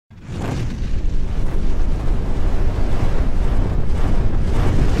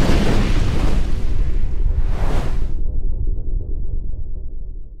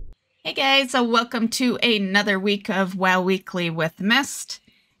guys, welcome to another week of WoW Weekly with Myst.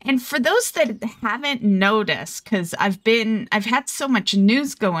 And for those that haven't noticed, because I've had so much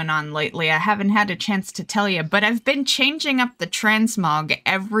news going on lately, I haven't had a chance to tell you, but I've been changing up the transmog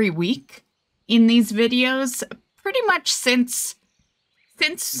every week in these videos, pretty much since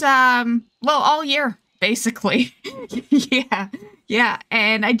well, all year, basically. Yeah,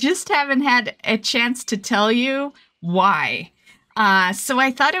 and I just haven't had a chance to tell you why. So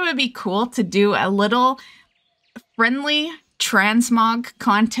I thought it would be cool to do a little friendly transmog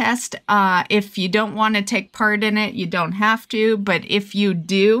contest. If you don't want to take part in it, you don't have to. But if you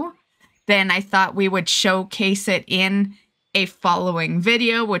do, then I thought we would showcase it in a following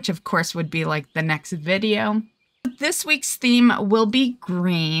video, which of course would be like the next video. This week's theme will be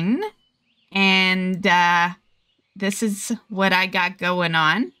green. And this is what I got going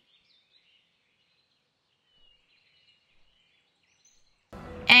on.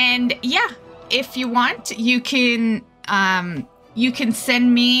 And yeah, if you want, you can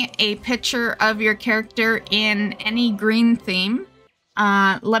send me a picture of your character in any green theme.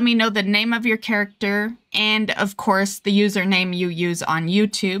 Let me know the name of your character and, of course, the username you use on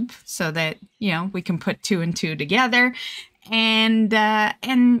YouTube so that, you know, we can put 2 and 2 together. And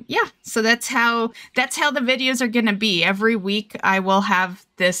yeah, so that's how the videos are going to be. Every week I will have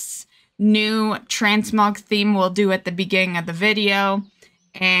this new Transmog theme we'll do at the beginning of the video.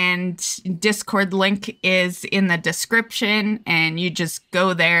 And Discord link is in the description, and you just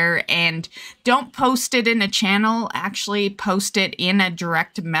go there and don't post it in a channel. Actually post it in a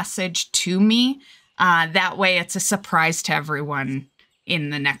direct message to me. That way it's a surprise to everyone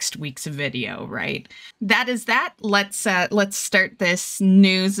in the next week's video, right? That is that. Let's start this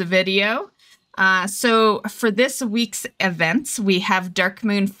news video. So for this week's events, we have Dark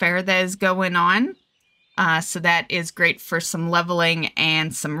Moon Fair that is going on. So that is great for some leveling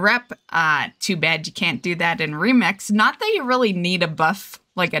and some rep. Too bad you can't do that in Remix. Not that you really need a buff,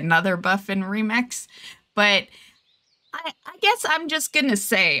 like another buff in Remix, but I guess I'm just going to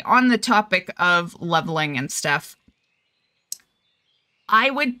say, on the topic of leveling and stuff, I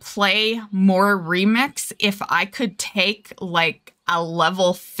would play more Remix if I could take like a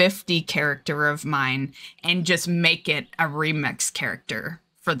level 50 character of mine and just make it a Remix character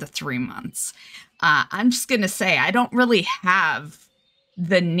for the 3 months. I'm just going to say, I don't really have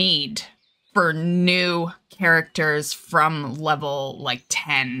the need for new characters from level like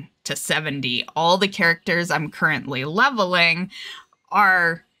 10 to 70. All the characters I'm currently leveling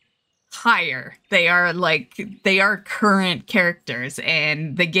are higher. They are current characters,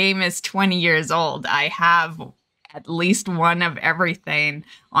 and the game is 20 years old. I have at least one of everything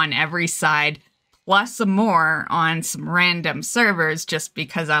on every side, plus some more on some random servers, just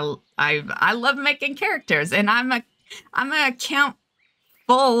because I love making characters, and I'm an account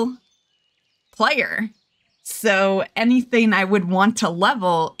full player. So anything I would want to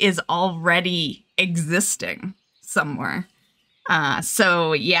level is already existing somewhere.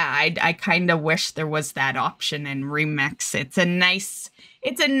 So yeah, I kind of wish there was that option in Remix. It's a nice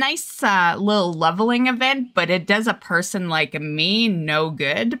little leveling event, but it does a person like me no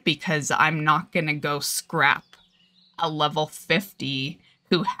good, because I'm not going to go scrap a level 50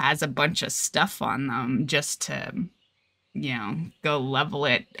 who has a bunch of stuff on them just to, you know, go level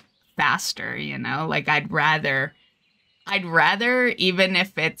it faster, you know? Like, I'd rather, even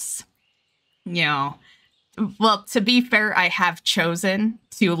if it's, you know, well, to be fair, I have chosen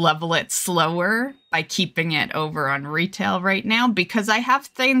to level it slower by keeping it over on retail right now, because I have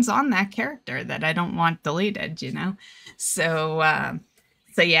things on that character that I don't want deleted, you know? So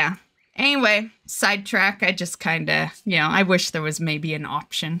yeah. Anyway, sidetrack. I just kind of, you know, I wish there was maybe an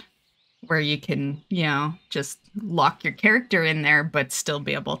option where you can, you know, just lock your character in there, but still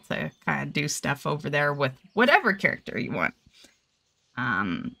be able to kind of do stuff over there with whatever character you want.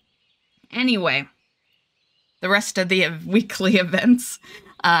 Anyway, the rest of the weekly events,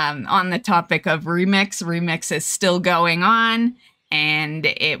 on the topic of Remix. Remix is still going on, and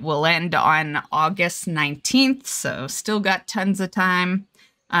it will end on August 19th, so still got tons of time.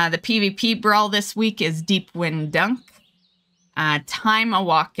 The PvP brawl this week is Deep Wind Dunk. Time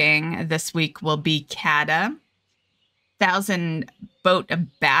walking this week will be Kata. 1000 Boat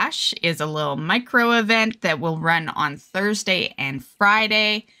Bash is a little micro event that will run on Thursday and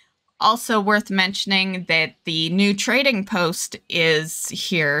Friday. Also worth mentioning that the new trading post is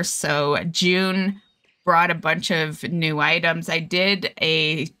here. So June brought a bunch of new items. I did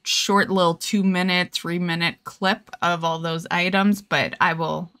a short little 2-minute, 3-minute clip of all those items, but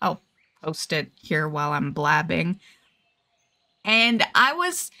I'll post it here while I'm blabbing. And I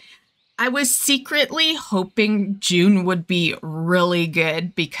was I was secretly hoping June would be really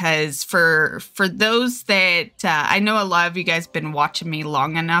good because for those that I know a lot of you guys been watching me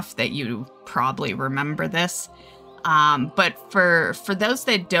long enough that you probably remember this. But for those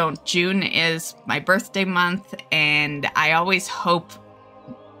that don't, June is my birthday month, and I always hope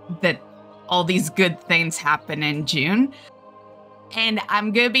that all these good things happen in June. And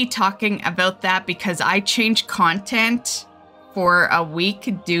I'm going to be talking about that because I changed content for a week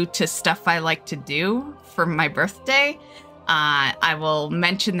due to stuff I like to do for my birthday. I will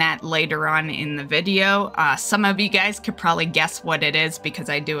mention that later on in the video. Some of you guys could probably guess what it is because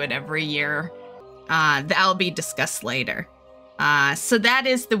I do it every year. That'll be discussed later. So that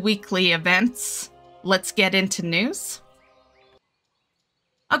is the weekly events. Let's get into news.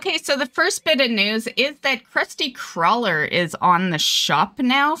 Okay, so the first bit of news is that Crusty Crawler is on the shop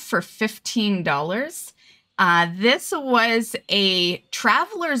now for $15. This was a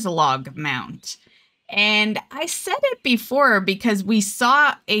Traveler's Log mount. And I said it before because we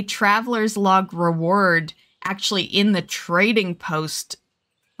saw a Traveler's Log reward actually in the trading post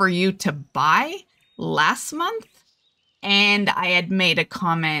for you to buy last month. And I had made a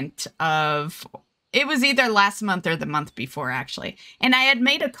comment of, it was either last month or the month before actually. And I had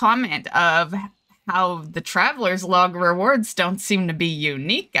made a comment of how the Traveler's Log rewards don't seem to be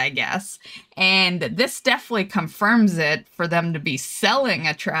unique, I guess. And this definitely confirms it for them to be selling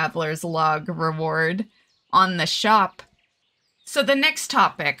a Traveler's Log reward on the shop. So the next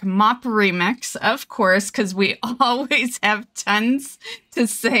topic, Mop Remix, of course, because we always have tons to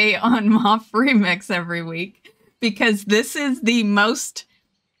say on Mop Remix every week, because this is the most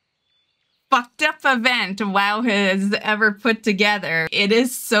fucked up event WoW has ever put together. It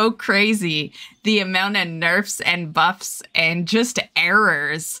is so crazy, the amount of nerfs and buffs and just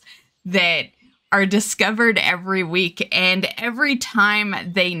errors that are discovered every week. And every time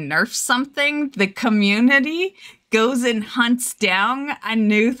they nerf something, the community goes and hunts down a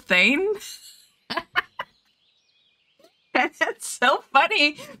new thing. And it's so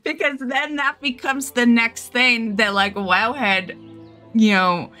funny because then that becomes the next thing that like Wowhead, you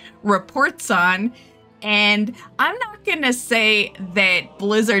know, reports on. And I'm not gonna say that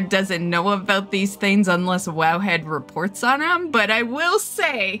Blizzard doesn't know about these things unless Wowhead reports on them, but I will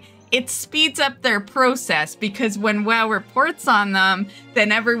say it speeds up their process because when WoW reports on them,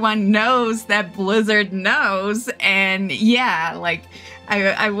 then everyone knows that Blizzard knows. And yeah, like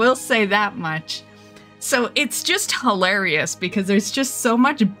I will say that much. So it's just hilarious because there's just so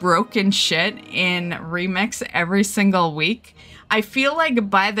much broken shit in Remix every single week. I feel like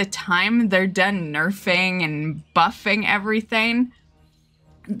by the time they're done nerfing and buffing everything,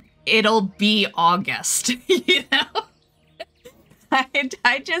 it'll be August, you know?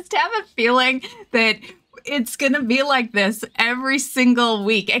 I just have a feeling that it's gonna be like this every single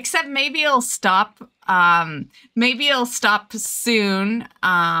week, except maybe it'll stop. Maybe it'll stop soon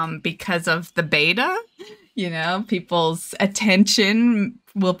because of the beta. You know, people's attention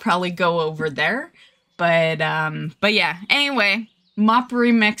will probably go over there. But yeah, anyway, Mop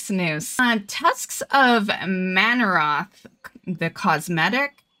Remix news. Tusks of Manaroth, the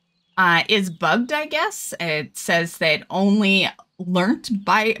cosmetic, is bugged, I guess. It says that only learnt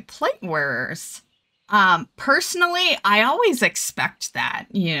by plate wearers. Personally, I always expect that,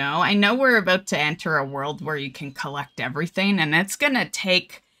 you know. I know we're about to enter a world where you can collect everything, and it's gonna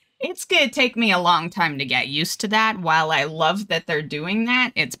take me a long time to get used to that. While I love that they're doing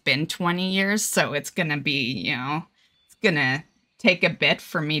that, it's been 20 years, so it's gonna be, you know, it's gonna take a bit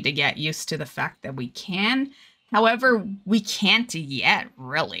for me to get used to the fact that we can. However, we can't yet,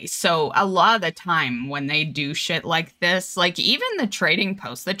 really. So a lot of the time when they do shit like this, like even the trading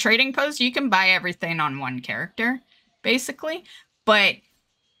post, you can buy everything on one character, basically. But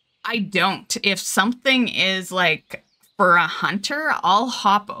I don't. If something is like for a hunter, I'll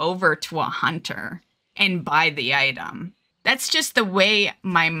hop over to a hunter and buy the item. That's just the way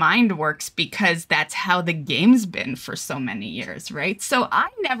my mind works because that's how the game's been for so many years, right? So I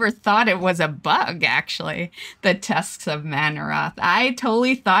never thought it was a bug, actually, the Tusks of Manaroth. I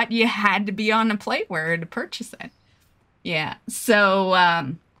totally thought you had to be on a plate wearer to purchase it. Yeah,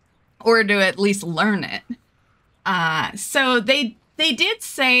 so, or to at least learn it. So they did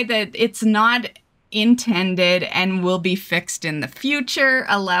say that it's not intended and will be fixed in the future,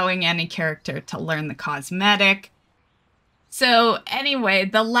 allowing any character to learn the cosmetic. So anyway,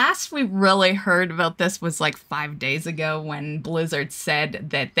 the last we really heard about this was like 5 days ago when Blizzard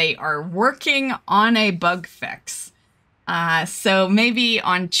said that they are working on a bug fix. So maybe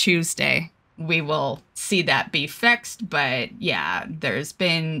on Tuesday we will see that be fixed. But yeah, there's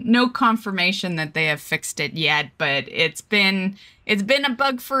been no confirmation that they have fixed it yet, but it's been a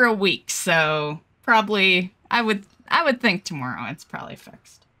bug for a week, so probably I would think tomorrow it's probably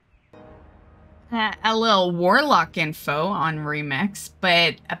fixed. A little Warlock info on Remix,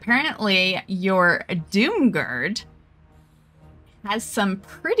 but apparently your Doomguard has some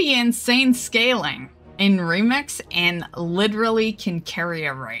pretty insane scaling in Remix and literally can carry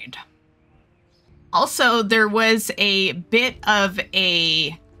a raid. Also, there was a bit of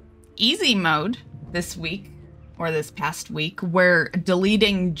a easy mode this week, or this past week, where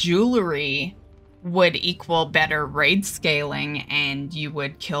deleting jewelry would equal better raid scaling, and you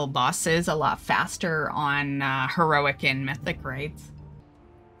would kill bosses a lot faster on heroic and mythic raids.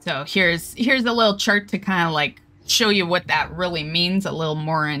 So here's a little chart to kind of like show you what that really means a little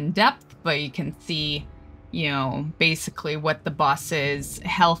more in depth, but you can see, you know, basically what the boss's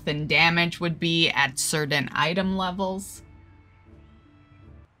health and damage would be at certain item levels.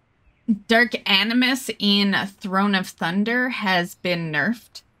 Dark Animus in Throne of Thunder has been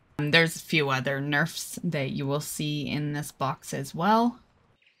nerfed. There's a few other nerfs that you will see in this box as well.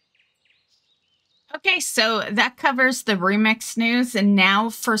 Okay, so that covers the Remix news, and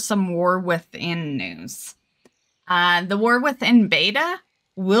now for some War Within news. The War Within beta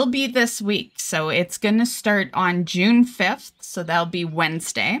will be this week, so it's going to start on June 5th, so that'll be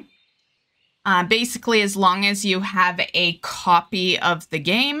Wednesday. Basically, as long as you have a copy of the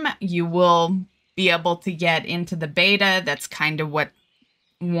game, you will be able to get into the beta. That's kind of what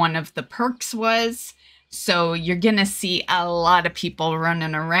one of the perks was. So you're going to see a lot of people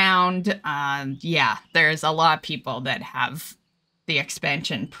running around. Yeah, there's a lot of people that have the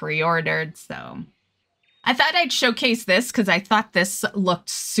expansion pre-ordered, so I thought I'd showcase this because I thought this looked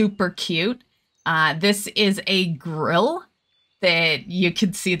super cute. This is a grill that you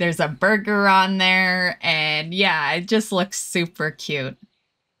can see there's a burger on there, and yeah, it just looks super cute.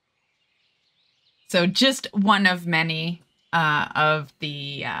 So just one of many of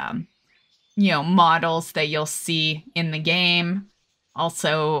the you know, models that you'll see in the game.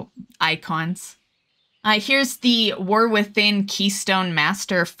 Also icons. Here's the War Within Keystone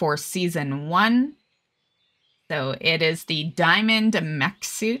Master for Season 1. So it is the Diamond Mech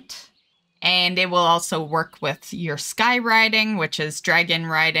Suit. And it will also work with your Sky Riding, which is Dragon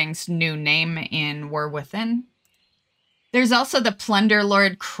Riding's new name in War Within. There's also the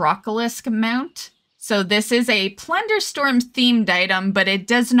Plunderlord Crocolisk mount. So this is a Plunderstorm themed item, but it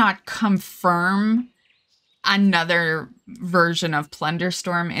does not confirm another version of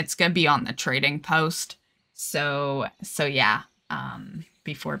Plunderstorm. It's going to be on the trading post. So yeah,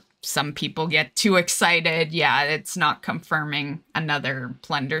 before some people get too excited, yeah, it's not confirming another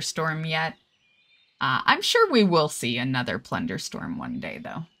Plunderstorm yet. I'm sure we will see another Plunderstorm one day,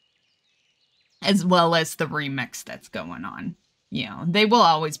 though. As well as the remix that's going on. You know, they will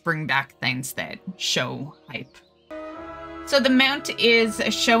always bring back things that show hype. So the mount is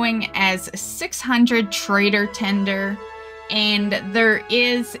showing as 600 Trader Tender, and there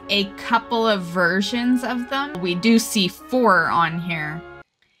is a couple of versions of them. We do see 4 on here.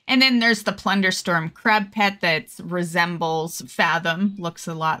 And then there's the Plunderstorm Crab Pet that resembles Fathom, looks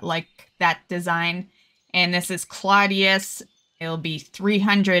a lot like that design. And this is Claudius. It'll be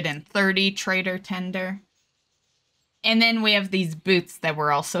 330 Trader Tender. And then we have these boots that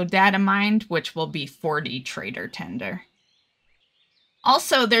were also data mined, which will be 40 Trader Tender.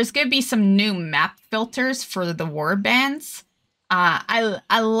 Also, there's going to be some new map filters for the warbands. I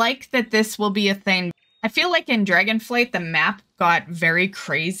like that this will be a thing. I feel like in Dragonflight, the map got very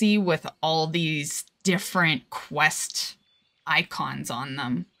crazy with all these different quest icons on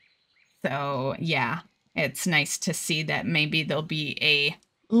them. So, yeah, it's nice to see that maybe there'll be a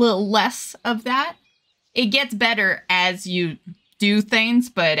little less of that. It gets better as you do things,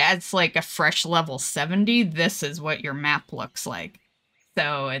 but as like a fresh level 70, this is what your map looks like.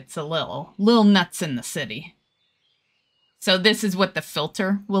 So it's a little nuts in the city. So this is what the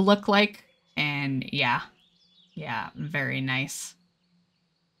filter will look like. And yeah, very nice.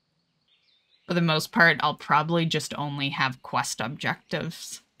 For the most part, I'll probably just only have quest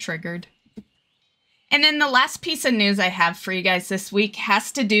objectives triggered. And then the last piece of news I have for you guys this week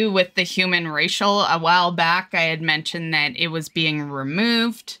has to do with the human racial. A while back, I had mentioned that it was being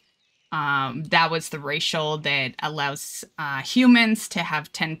removed. That was the racial that allows humans to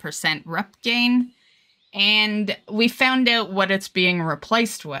have 10% rep gain. And we found out what it's being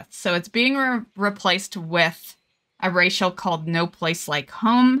replaced with. So it's being replaced with a racial called No Place Like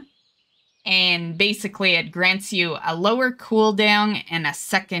Home. And basically it grants you a lower cooldown and a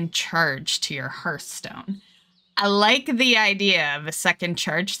second charge to your Hearthstone. I like the idea of a second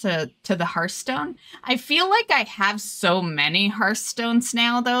charge to the Hearthstone. I feel like I have so many Hearthstones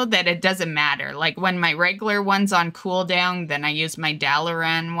now, though, that it doesn't matter. Like, when my regular one's on cooldown, then I use my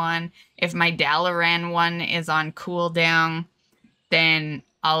Dalaran one. If my Dalaran one is on cooldown, then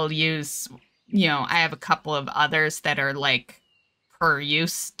I'll use, you know, I have a couple of others that are, like,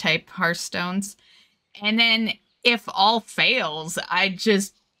 per-use type Hearthstones. And then, if all fails,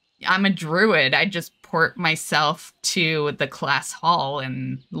 I'm a druid. I just port myself to the class hall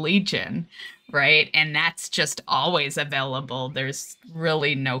in Legion, right? And that's just always available. There's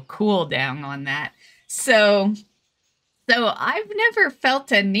really no cooldown on that. So I've never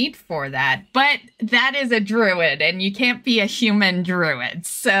felt a need for that, but that is a druid and you can't be a human druid.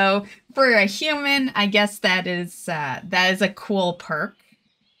 So for a human, I guess that is a cool perk.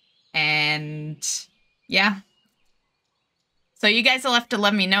 And yeah. So you guys will have to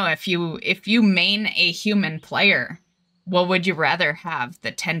let me know if you main a human player, what would you rather have,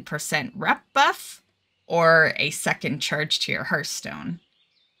 the 10% rep buff or a second charge to your Hearthstone?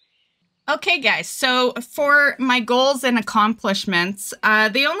 Okay, guys, so for my goals and accomplishments,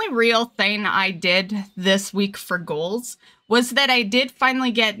 the only real thing I did this week for goals was that I did finally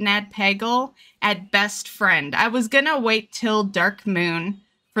get Nat Pagel at Best Friend. I was gonna wait till Dark Moon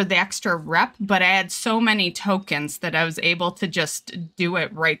for the extra rep, but I had so many tokens that I was able to just do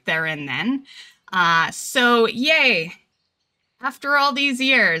it right there and then. So yay! After all these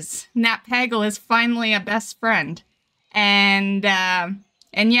years, Nat Pagel is finally a best friend. And yeah,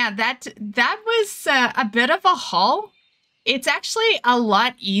 that was a bit of a haul. It's actually a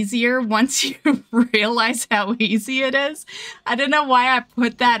lot easier once you realize how easy it is. I don't know why I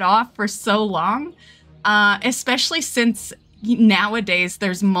put that off for so long, especially since nowadays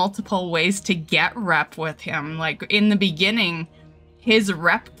there's multiple ways to get rep with him. Like in the beginning, his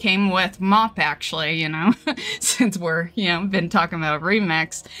rep came with Mop, actually, you know, since we're, you know, been talking about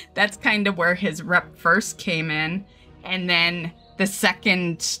remix, that's kind of where his rep first came in. And then the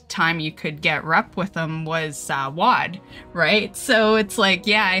second time you could get rep with him was WOD, right? So it's like,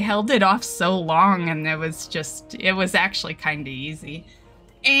 yeah, I held it off so long and it was actually kind of easy.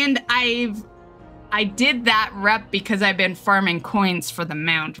 And I did that rep because I've been farming coins for the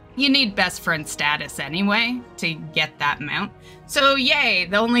mount. You need best friend status anyway to get that mount. So yay,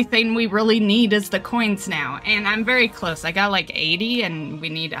 the only thing we really need is the coins now. And I'm very close. I got like 80 and we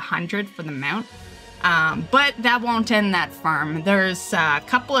need 100 for the mount. But that won't end that farm. There's a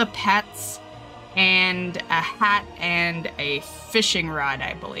couple of pets and a hat and a fishing rod,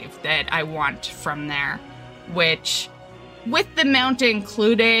 I believe, that I want from there, which, with the mount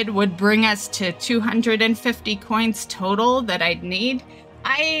included, would bring us to 250 coins total that I'd need.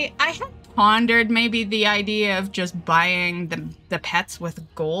 I had pondered maybe the idea of just buying the pets with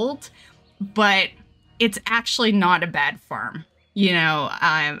gold, but it's actually not a bad farm. You know,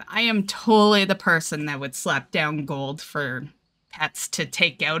 I am totally the person that would slap down gold for pets to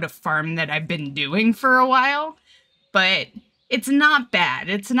take out a farm that I've been doing for a while, but it's not bad.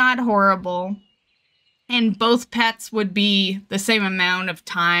 It's not horrible. And both pets would be the same amount of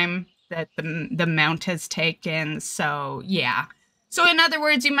time that the mount has taken. So, yeah. So, in other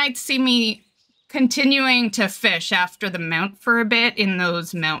words, you might see me continuing to fish after the mount for a bit in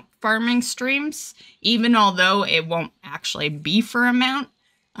those mount farming streams, even although it won't actually be for a mount.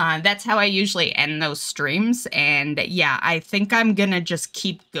 That's how I usually end those streams. And, yeah, I think I'm going to just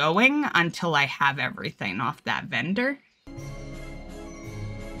keep going until I have everything off that vendor.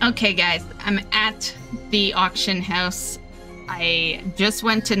 Okay, guys, I'm at the auction house. I just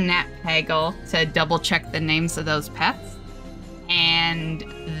went to Nat Pagel to double check the names of those pets. And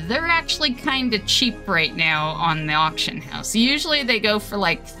they're actually kind of cheap right now on the auction house. Usually they go for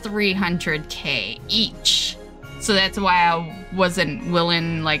like 300k each. So that's why I wasn't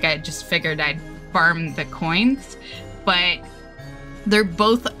willing, like I just figured I'd farm the coins. But they're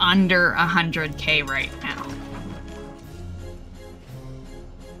both under 100k right now.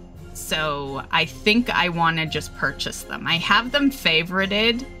 So I think I want to just purchase them. I have them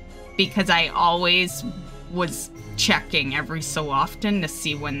favorited because I always was checking every so often to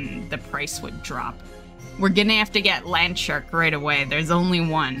see when the price would drop. We're gonna have to get Landshark right away. There's only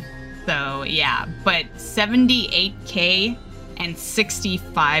one. So yeah, but 78k and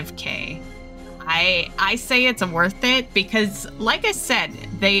 65k. I say it's worth it because, like I said,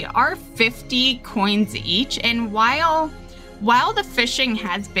 they are 50 coins each, and while the fishing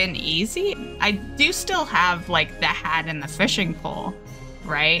has been easy, I do still have like the hat and the fishing pole,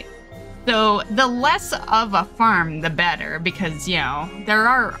 right? So the less of a farm, the better, because, you know, there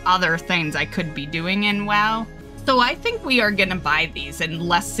are other things I could be doing in WoW. So I think we are gonna buy these and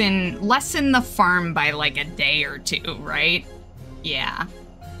lessen the farm by like a day or two, right? Yeah.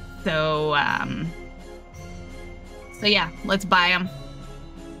 So yeah, let's buy them.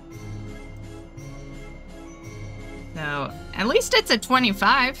 So at least it's a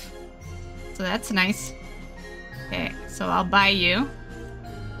 25. So that's nice. Okay, so I'll buy you.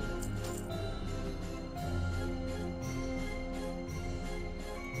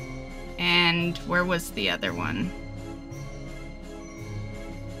 And where was the other one?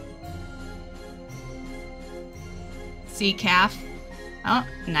 Sea calf. Oh,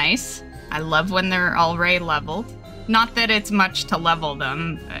 nice. I love when they're already leveled. Not that it's much to level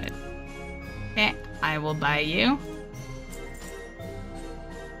them, but... Okay, I will buy you.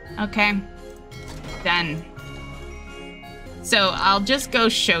 Okay. Done. So I'll just go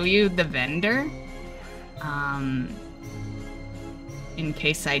show you the vendor. In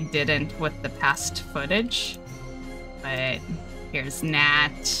case I didn't with the past footage. But here's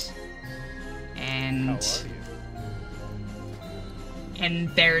Nat. And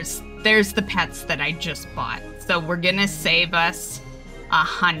there's the pets that I just bought. So we're gonna save us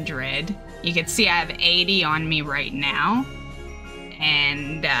 100. You can see I have 80 on me right now.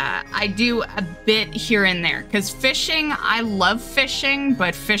 And I do a bit here and there. Because fishing, I love fishing,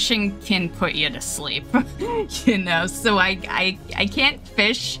 but fishing can put you to sleep. You know, so I can't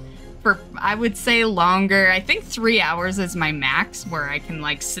fish for, I would say, longer. I think 3 hours is my max, where I can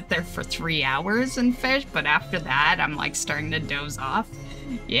like sit there for 3 hours and fish. But after that, I'm like starting to doze off.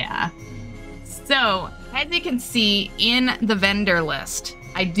 Yeah. So, as you can see in the vendor list,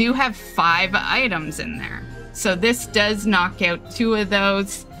 I do have 5 items in there. So this does knock out 2 of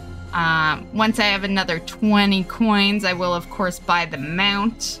those. Once I have another 20 coins, I will of course buy the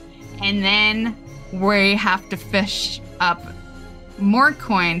mount. And then we have to fish up more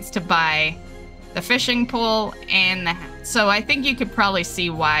coins to buy the fishing pole and the hat. So I think you could probably see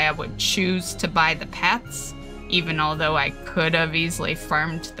why I would choose to buy the pets, even although I could have easily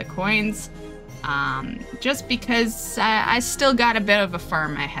farmed the coins. Just because I still got a bit of a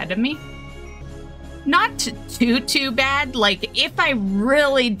farm ahead of me. Not too bad. Like, if I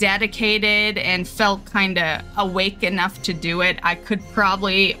really dedicated and felt kind of awake enough to do it, I could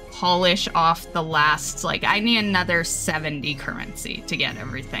probably polish off the last, like, I need another 70 currency to get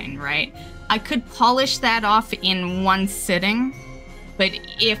everything, right? I could polish that off in one sitting, but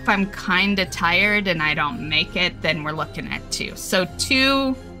if I'm kind of tired and I don't make it, then we're looking at 2. So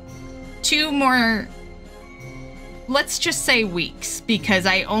two more... Let's just say weeks, because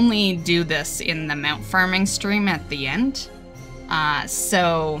I only do this in the mount farming stream at the end.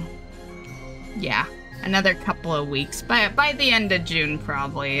 So, yeah, another couple of weeks. By the end of June,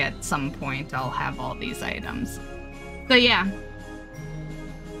 probably, at some point, I'll have all these items. So, yeah.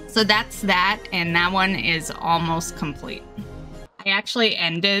 So that's that, and that one is almost complete. I actually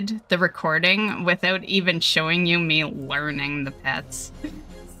ended the recording without even showing you me learning the pets.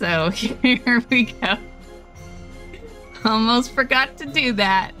 So, here we go. Almost forgot to do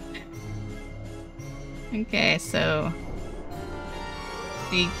that. Okay, so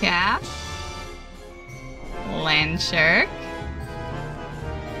sea calf, land shark.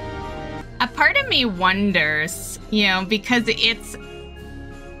 A part of me wonders, you know, because it's,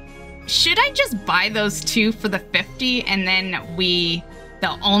 should I just buy those 2 for the 50 and then the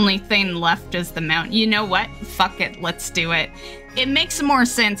only thing left is the mount? You know what? Fuck it, let's do it. It makes more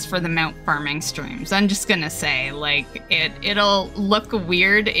sense for the mount farming streams. I'm just gonna say, like, it'll look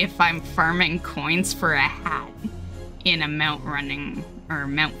weird if I'm farming coins for a hat in a mount running or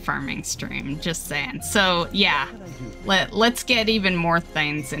mount farming stream. Just saying. So yeah, let's get even more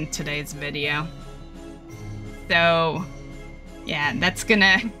things in today's video. So yeah, that's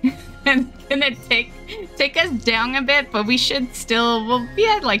gonna take us down a bit, but we should still, we'll be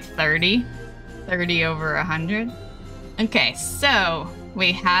at like 30 over 100. Okay, so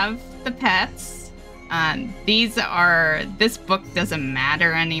we have the pets. This book doesn't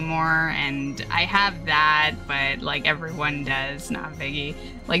matter anymore, and I have that, but like everyone does, not biggie.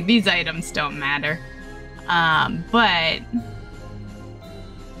 Like, these items don't matter. But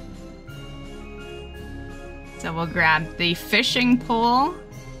so we'll grab the fishing pole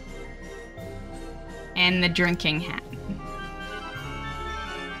and the drinking hat.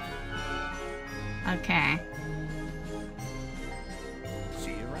 Okay.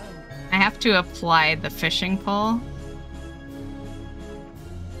 I have to apply the fishing pole.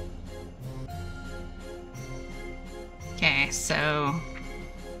 Okay, so...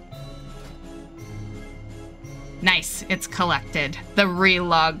 Nice, it's collected. The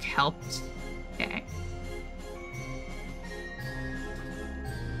relog helped. Okay.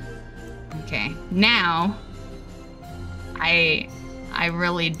 Okay, now I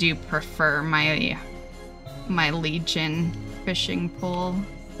really do prefer my Legion fishing pole,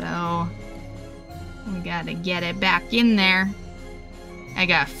 so we gotta get it back in there. I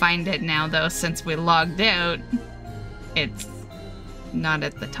gotta find it now though, since we logged out. It's not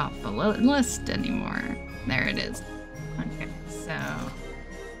at the top of the list anymore. There it is. Okay, so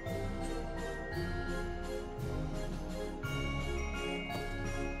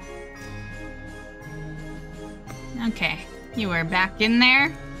okay, you are back in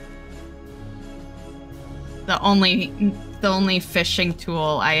there. The only fishing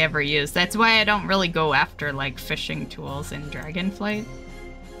tool I ever use. That's why I don't really go after like fishing tools in Dragonflight.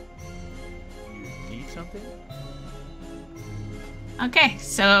 You need something? Okay,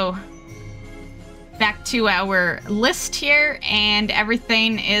 so back to our list here, and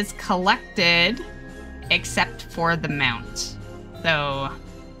everything is collected except for the mount. So,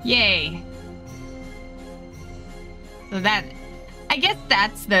 yay. So that, I guess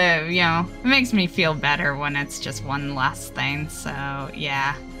that's the, you know, it makes me feel better when it's just one last thing, so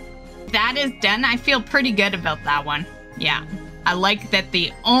yeah. That is done. I feel pretty good about that one. Yeah. I like that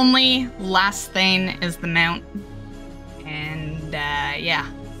the only last thing is the mount. And, yeah.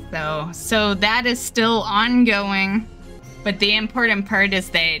 So that is still ongoing. But the important part is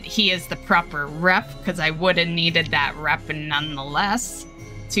that he is the proper rep, because I would have needed that rep nonetheless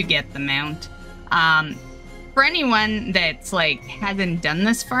to get the mount. For anyone that's like hasn't done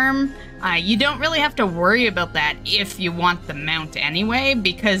this farm, you don't really have to worry about that if you want the mount anyway,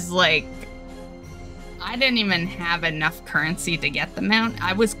 because like I didn't even have enough currency to get the mount.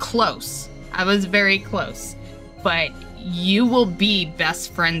 I was close. I was very close. But you will be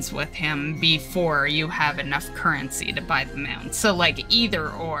best friends with him before you have enough currency to buy the mount. So like either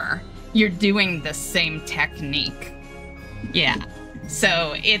or, you're doing the same technique. Yeah.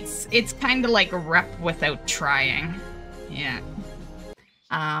 So it's kind of like a rep without trying. Yeah.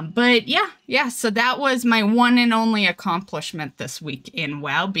 But yeah, so that was my one and only accomplishment this week in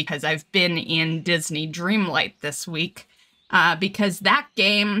WoW, because I've been in Disney Dreamlight this week, because that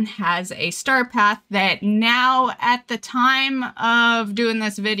game has a star path that now at the time of doing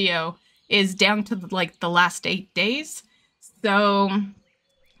this video is down to like the last 8 days. So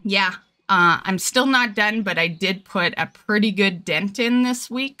yeah. I'm still not done, but I did put a pretty good dent in this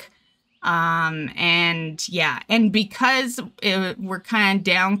week. And yeah, and because we're kind of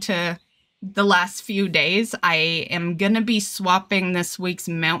down to the last few days, I am going to be swapping this week's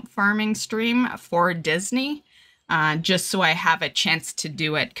mount farming stream for Disney, just so I have a chance to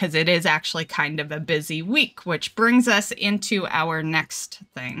do it, because it is actually kind of a busy week, which brings us into our next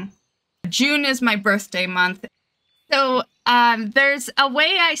thing. June is my birthday month. So there's a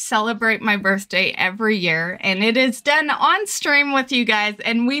way I celebrate my birthday every year, and it is done on stream with you guys,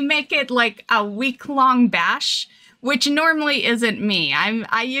 and we make it like a week-long bash, which normally isn't me.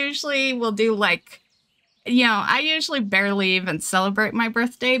 I usually will do like, you know, I usually barely even celebrate my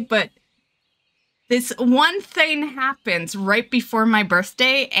birthday, but this one thing happens right before my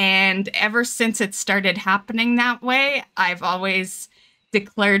birthday, and ever since it started happening that way, I've always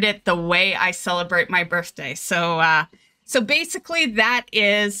declared it the way I celebrate my birthday. So basically that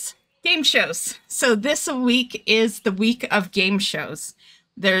is game shows. So this week is the week of game shows.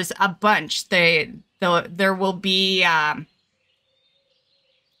 There's a bunch. There will be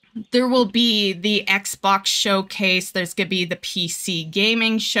the Xbox showcase. There's gonna be the PC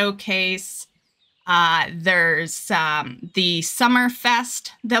gaming showcase. There's the Summer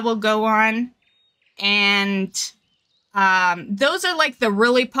Fest that will go on, and those are like the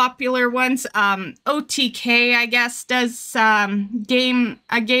really popular ones. OTK, I guess, does a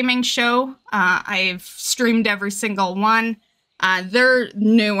gaming show. I've streamed every single one. They're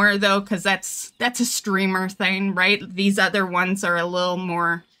newer though, because that's a streamer thing, right? These other ones are a little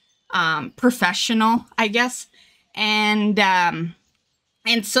more professional, I guess. And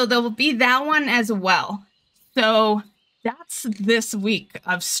so there will be that one as well. So that's this week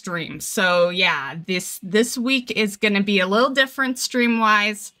of streams. So yeah, this week is going to be a little different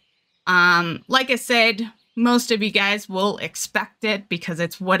stream-wise. Like I said, most of you guys will expect it because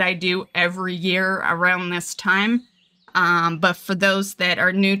it's what I do every year around this time. But for those that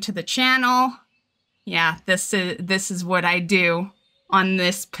are new to the channel, yeah, this is what I do on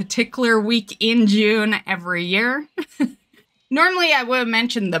this particular week in June every year. Normally I would have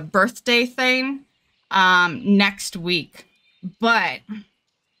mentioned the birthday thing next week, but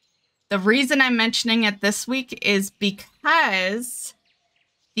the reason I'm mentioning it this week is because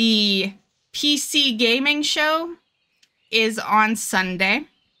the PC gaming show is on Sunday,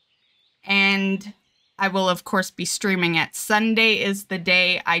 and I will of course be streaming it. Sunday is the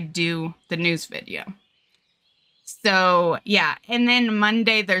day I do the news video. So yeah, and then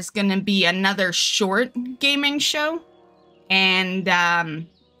Monday there's gonna be another short gaming show. And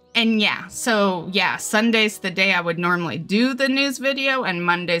yeah, so yeah, Sunday's the day I would normally do the news video, and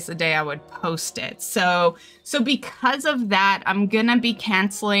Monday's the day I would post it. So because of that, I'm gonna be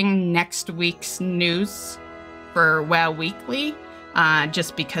canceling next week's news for WoW Weekly,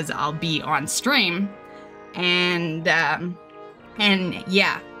 just because I'll be on stream. And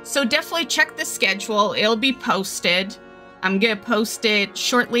yeah, so definitely check the schedule. It'll be posted. I'm gonna post it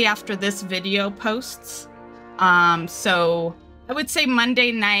shortly after this video posts. So I would say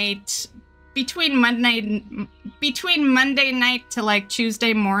Monday night, between Monday night to like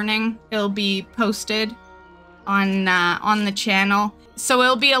Tuesday morning, it'll be posted on the channel. So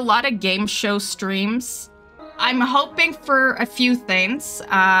it'll be a lot of game show streams. I'm hoping for a few things.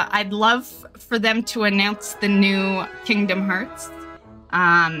 I'd love for them to announce the new Kingdom Hearts.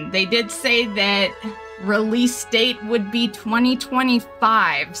 They did say that release date would be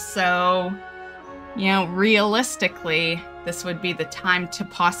 2025, so, you know, realistically, this would be the time to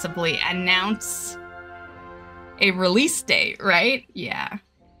possibly announce a release date, right? Yeah.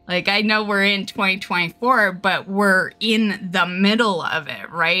 Like, I know we're in 2024, but we're in the middle of it,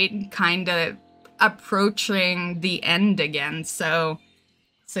 right? Kind of approaching the end again, so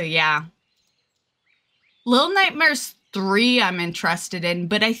yeah. Little Nightmares 3 I'm interested in,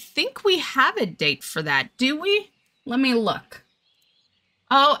 but I think we have a date for that, do we? Let me look.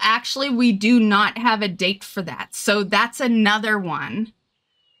 Oh, actually, we do not have a date for that. So that's another one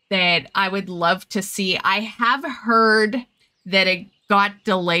that I would love to see. I have heard that it got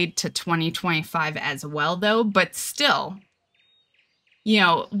delayed to 2025 as well, though, but still, you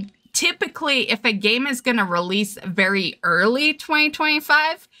know, typically if a game is going to release very early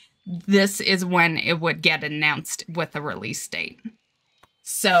 2025, this is when it would get announced with a release date.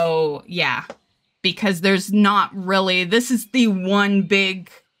 So, yeah, because there's not really, this is the one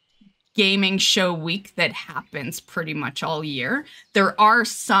big gaming show week that happens pretty much all year. There are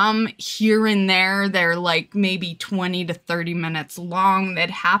some here and there, they're like maybe 20 to 30 minutes long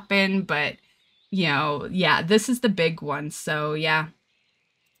that happen, but, you know, yeah, this is the big one. So, yeah.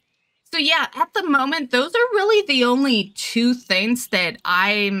 So yeah, at the moment, those are really the only two things that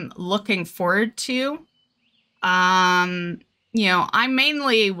I'm looking forward to. You know, I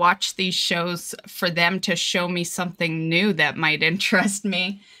mainly watch these shows for them to show me something new that might interest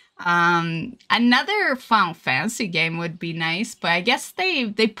me. Another Final Fantasy game would be nice, but I guess they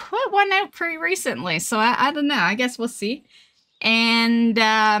put one out pretty recently, so I don't know. I guess we'll see. And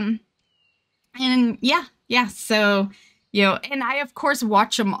yeah, so, you know, and I, of course,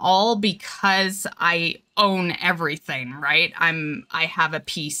 watch them all because I own everything, right? I have a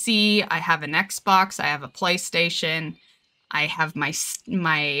PC, I have an Xbox, I have a PlayStation, I have my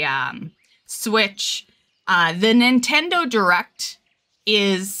Switch. The Nintendo Direct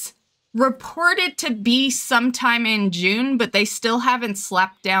is reported to be sometime in June, but they still haven't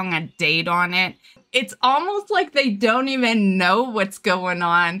slapped down a date on it. It's almost like they don't even know what's going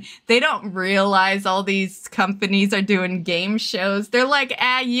on. They don't realize all these companies are doing game shows. They're like,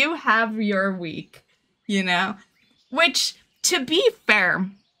 you have your week, you know? Which, to be fair,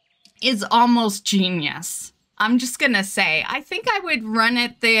 is almost genius. I'm just gonna say, I think I would run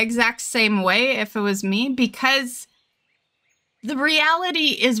it the exact same way if it was me, because the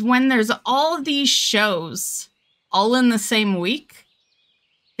reality is when there's all these shows all in the same week,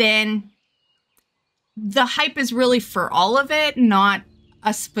 then the hype is really for all of it, not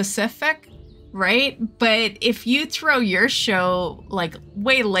a specific, right? But if you throw your show like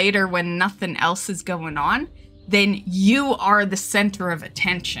way later when nothing else is going on, then you are the center of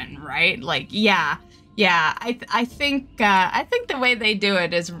attention, right? Like, yeah, I think the way they do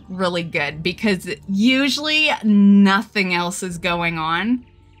it is really good because usually nothing else is going on,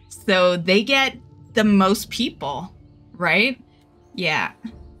 so they get the most people, right? Yeah.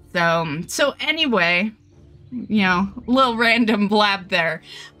 So anyway, you know, little random blab there.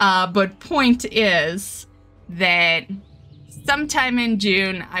 But point is that sometime in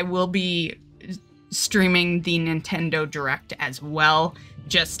June, I will be streaming the Nintendo Direct as well.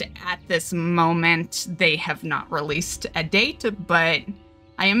 Just at this moment, they have not released a date, but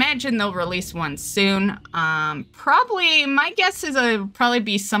I imagine they'll release one soon. Probably, my guess is it'll probably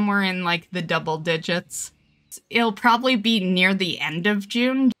be somewhere in like the double digits. It'll probably be near the end of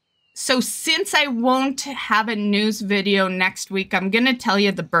June. So since I won't have a news video next week, I'm going to tell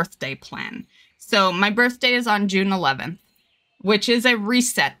you the birthday plan. So my birthday is on June 11th, which is a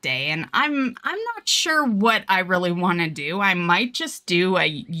reset day, and I'm not sure what I really want to do. I might just do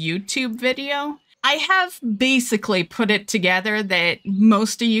a YouTube video. I have basically put it together that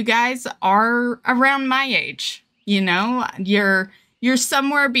most of you guys are around my age. You know, you're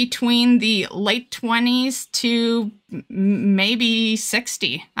somewhere between the late 20s to maybe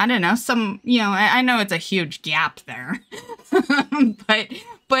 60. I don't know. I know it's a huge gap there.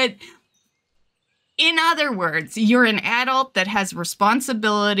 but in other words, you're an adult that has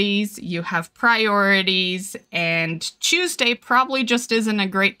responsibilities, you have priorities, and Tuesday probably just isn't a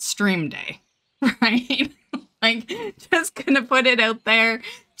great stream day, right? Like, just gonna put it out there.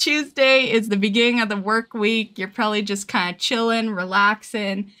 Tuesday is the beginning of the work week. You're probably just kind of chilling,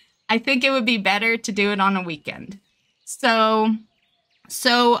 relaxing. I think it would be better to do it on a weekend. So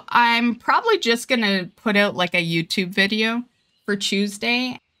I'm probably just gonna put out like a YouTube video for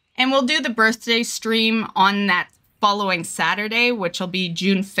Tuesday. And we'll do the birthday stream on that following Saturday, which will be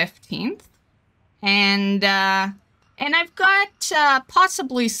June 15th. And I've got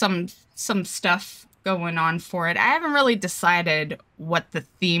possibly some stuff going on for it. I haven't really decided what the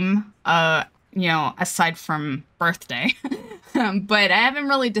theme, aside from birthday, but I haven't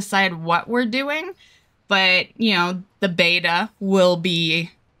really decided what we're doing. But, the beta will be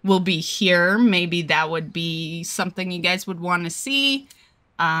here. Maybe that would be something you guys would want to see.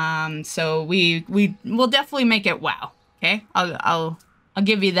 So we'll definitely make it WoW. Okay. I'll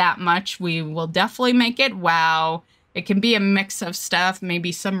give you that much. We will definitely make it WoW. It can be a mix of stuff,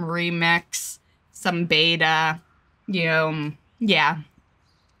 maybe some remix, some beta, yeah.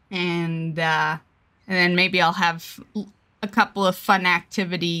 And then maybe I'll have a couple of fun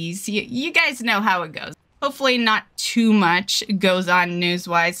activities. You guys know how it goes. Hopefully not too much goes on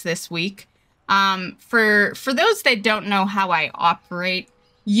news-wise this week. For those that don't know how I operate,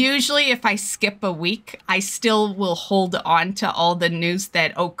 usually if I skip a week, I still will hold on to all the news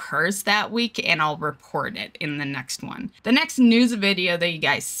that occurs that week and I'll report it in the next one. The next news video that you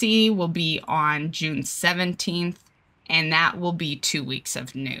guys see will be on June 17th, and that will be 2 weeks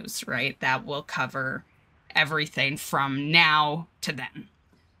of news, right? That will cover everything from now to then.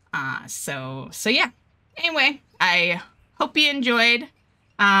 So yeah. Anyway, I hope you enjoyed.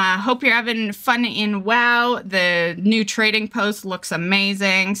 Hope you're having fun in WoW. The new trading post looks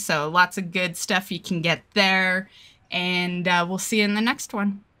amazing, so lots of good stuff you can get there. And we'll see you in the next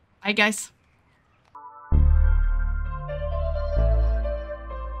one. Bye, guys.